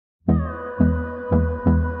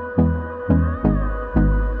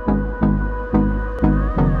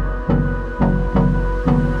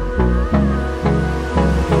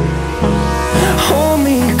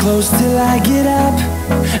I get up.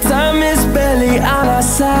 Time is barely on our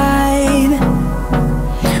side.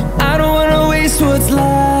 I don't wanna waste what's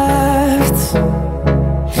left.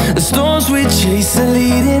 The storms we chase are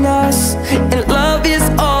leading us, and love is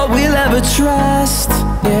all we'll ever trust.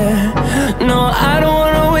 Yeah, no, I don't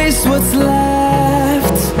wanna waste what's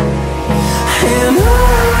left. And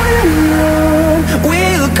on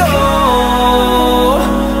we'll go,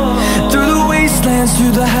 through the wastelands,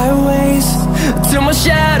 through the highways, till my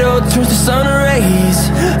shadow turns to sun rays.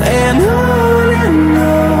 And on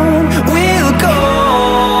we'll go,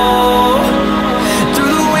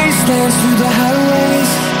 through the wastelands, through the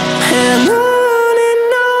highways, and on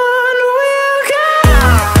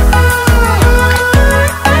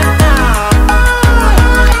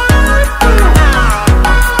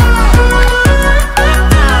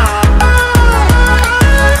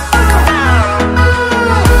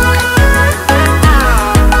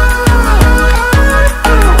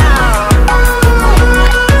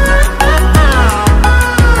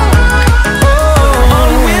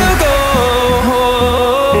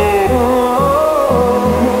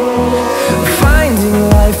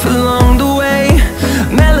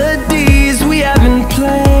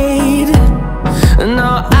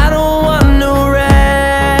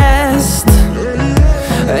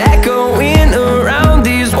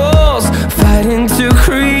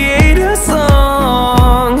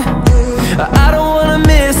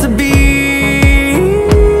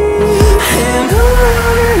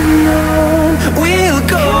we'll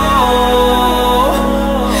go.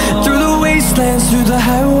 Through the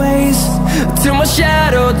highways, till my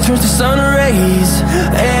shadow turns to sun rays.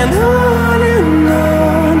 And on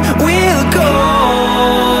we'll go,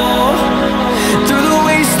 through the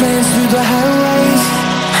wastelands, through the highways,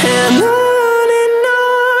 and on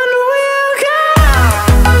we'll go.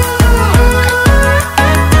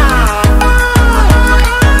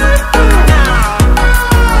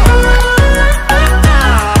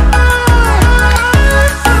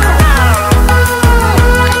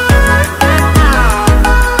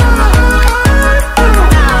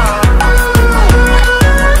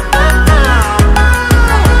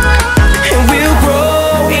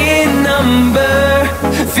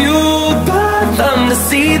 To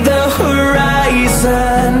see the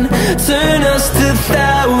horizon turn us to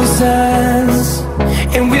thousands,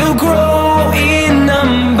 and we'll grow